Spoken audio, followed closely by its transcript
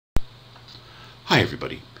Hi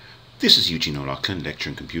everybody, this is Eugene O'Loughlin, lecturer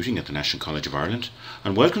in computing at the National College of Ireland,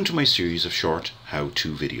 and welcome to my series of short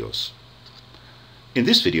how-to videos. In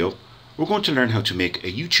this video, we're going to learn how to make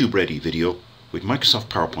a YouTube-ready video with Microsoft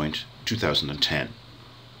PowerPoint 2010.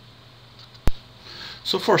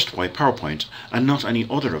 So first, why PowerPoint and not any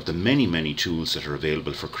other of the many tools that are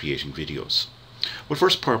available for creating videos? Well,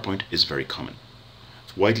 first, PowerPoint is very common.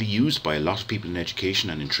 It's widely used by a lot of people in education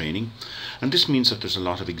and in training, and this means that there's a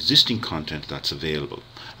lot of existing content that's available.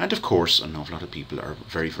 And of course, an awful lot of people are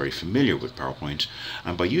very familiar with PowerPoint,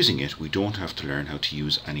 and by using it we don't have to learn how to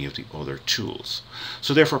use any of the other tools.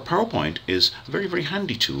 So therefore PowerPoint is a very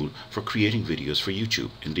handy tool for creating videos for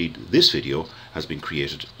YouTube. Indeed, this video has been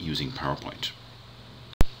created using PowerPoint.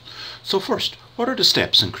 So first, what are the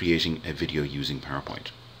steps in creating a video using PowerPoint?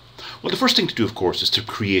 Well, the first thing to do, of course, is to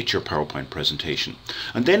create your PowerPoint presentation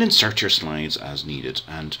and then insert your slides as needed.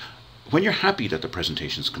 And when you're happy that the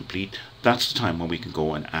presentation is complete, that's the time when we can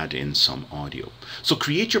go and add in some audio. So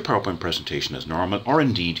create your PowerPoint presentation as normal, or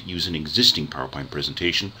indeed use an existing PowerPoint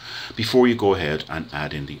presentation before you go ahead and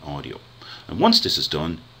add in the audio. And once this is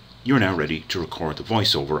done, you're now ready to record the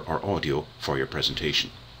voiceover or audio for your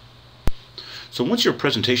presentation. So once your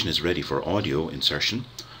presentation is ready for audio insertion,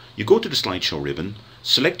 you go to the slideshow ribbon,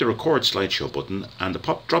 select the record slideshow button, and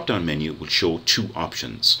the drop-down menu will show two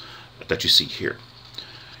options that you see here.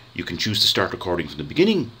 You can choose to start recording from the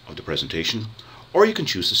beginning of the presentation, or you can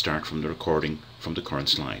choose to start from the recording from the current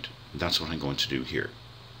slide. And that's what I'm going to do here.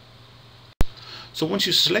 So once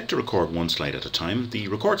you select to record one slide at a time, the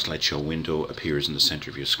record slideshow window appears in the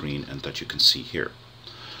center of your screen and that you can see here.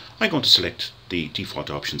 I'm going to select the default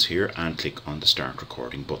options here and click on the Start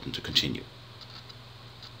Recording button to continue.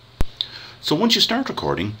 So once you start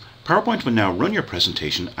recording, PowerPoint will now run your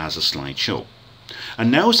presentation as a slideshow. And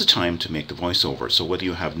now is the time to make the voiceover. So whether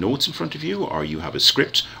you have notes in front of you, or you have a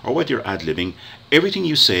script, or whether you're ad-libbing, everything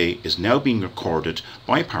you say is now being recorded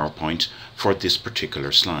by PowerPoint for this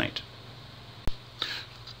particular slide.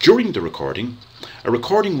 During the recording, a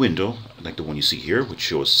recording window, like the one you see here, which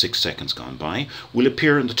shows 6 seconds gone by, will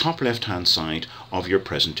appear in the top left-hand side of your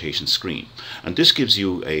presentation screen. And this gives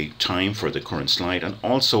you a time for the current slide and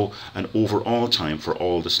also an overall time for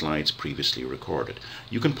all the slides previously recorded.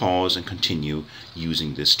 You can pause and continue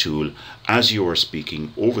using this tool as you are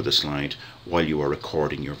speaking over the slide while you are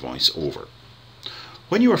recording your voice over.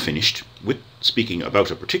 When you are finished with speaking about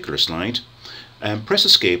a particular slide, press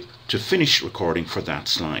Escape to finish recording for that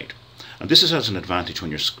slide. And this has an advantage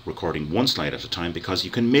when you're recording one slide at a time, because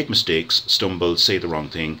you can make mistakes, stumble, say the wrong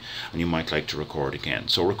thing, and you might like to record again.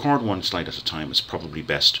 So record one slide at a time is probably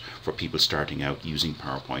best for people starting out using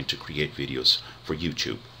PowerPoint to create videos for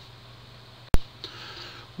YouTube.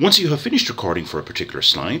 Once you have finished recording for a particular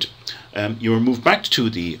slide, you will move back to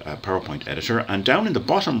the PowerPoint editor, and down in the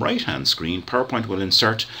bottom right hand screen PowerPoint will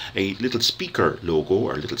insert a little speaker logo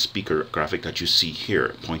or little speaker graphic that you see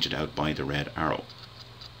here, pointed out by the red arrow.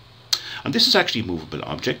 And this is actually a movable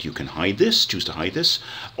object. You can hide this, choose to hide this,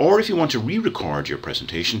 or if you want to re-record your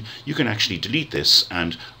presentation, you can actually delete this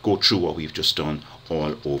and go through what we've just done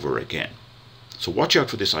all over again. So watch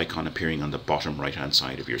out for this icon appearing on the bottom right hand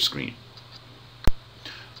side of your screen.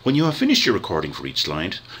 When you have finished your recording for each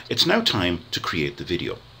slide, it's now time to create the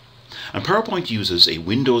video. And PowerPoint uses a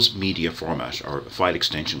Windows Media Format, or a file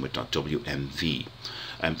extension with .wmv,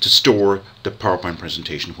 to store the PowerPoint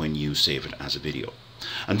presentation when you save it as a video.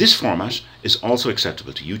 And this format is also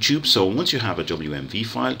acceptable to YouTube, so once you have a WMV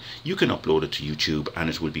file, you can upload it to YouTube and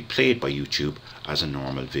it will be played by YouTube as a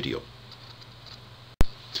normal video.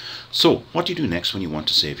 So what do you do next when you want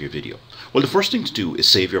to save your video? Well, the first thing to do is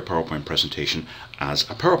save your PowerPoint presentation as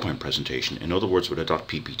a PowerPoint presentation, in other words with a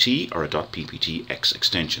 .ppt or a .pptx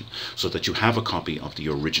extension, so that you have a copy of the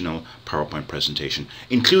original PowerPoint presentation,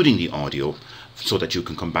 including the audio, so that you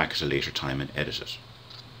can come back at a later time and edit it.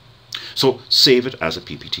 So save it as a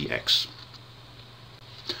PPTX.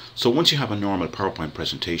 So once you have a normal PowerPoint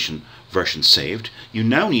presentation version saved, you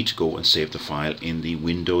now need to go and save the file in the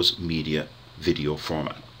Windows Media Video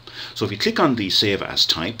format. So if you click on the Save As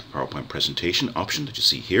Type PowerPoint Presentation option that you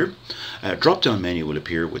see here, a drop-down menu will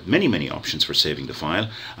appear with many options for saving the file,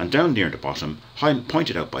 and down near the bottom,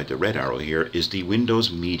 pointed out by the red arrow here, is the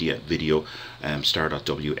Windows Media Video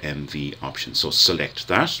star.wmv option. So select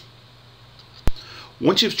that.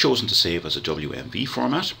 Once you've chosen to save as a WMV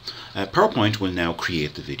format, PowerPoint will now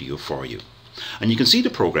create the video for you. And you can see the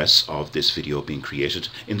progress of this video being created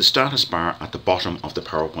in the status bar at the bottom of the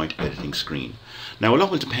PowerPoint editing screen. Now a lot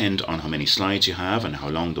will depend on how many slides you have and how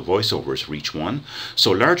long the voiceover is for each one,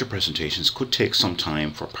 so larger presentations could take some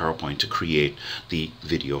time for PowerPoint to create the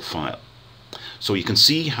video file. So you can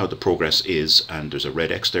see how the progress is, and there's a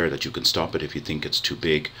red X there that you can stop it if you think it's too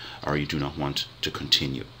big or you do not want to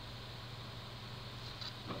continue.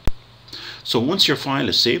 So once your file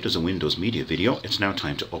is saved as a Windows Media Video, it's now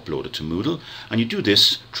time to upload it to Moodle, and you do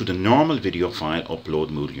this through the normal video file upload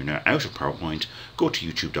Moodle. You're now out of PowerPoint, go to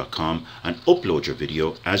youtube.com and upload your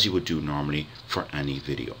video as you would do normally for any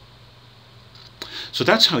video. So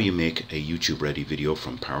that's how you make a YouTube ready video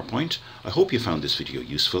from PowerPoint. I hope you found this video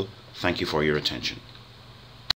useful. Thank you for your attention.